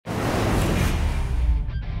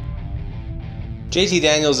JT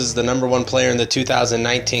Daniels is the #1 player in the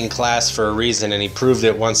 2019 class for a reason, and he proved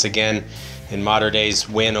it once again in Mater Dei's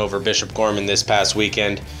win over Bishop Gorman this past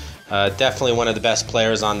weekend. Definitely one of the best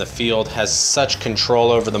players on the field, has such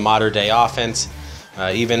control over the Mater Dei offense.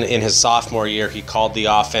 Even in his sophomore year, he called the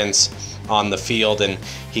offense on the field, and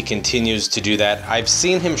he continues to do that. I've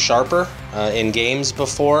seen him sharper in games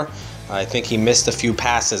before. I think he missed a few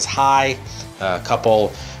passes high. A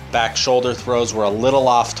couple back shoulder throws were a little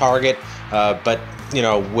off target, but you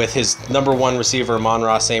know, with his #1 receiver,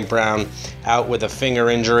 Monroe St. Brown, out with a finger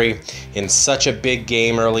injury in such a big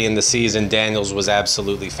game early in the season, Daniels was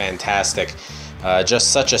absolutely fantastic.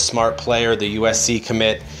 Just such a smart player. The USC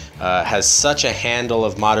commit has such a handle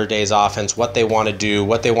of Mater Dei's offense, what they want to do,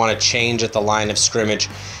 what they want to change at the line of scrimmage.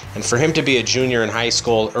 And for him to be a junior in high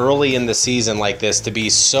school early in the season like this, to be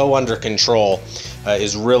so under control,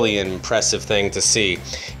 is really an impressive thing to see.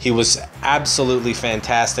 He was absolutely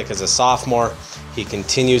fantastic as a sophomore. He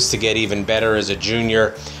continues to get even better as a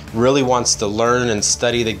junior. Really wants to learn and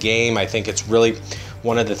study the game. I think it's really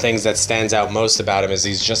one of the things that stands out most about him is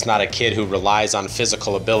he's just not a kid who relies on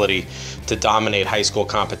physical ability to dominate high school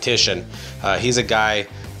competition. He's a guy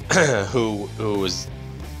who is,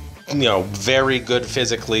 you know, very good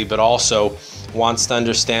physically, but also wants to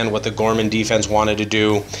understand what the Gorman defense wanted to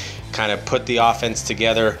do, kind of put the offense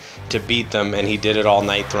together to beat them, and he did it all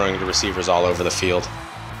night, throwing the receivers all over the field.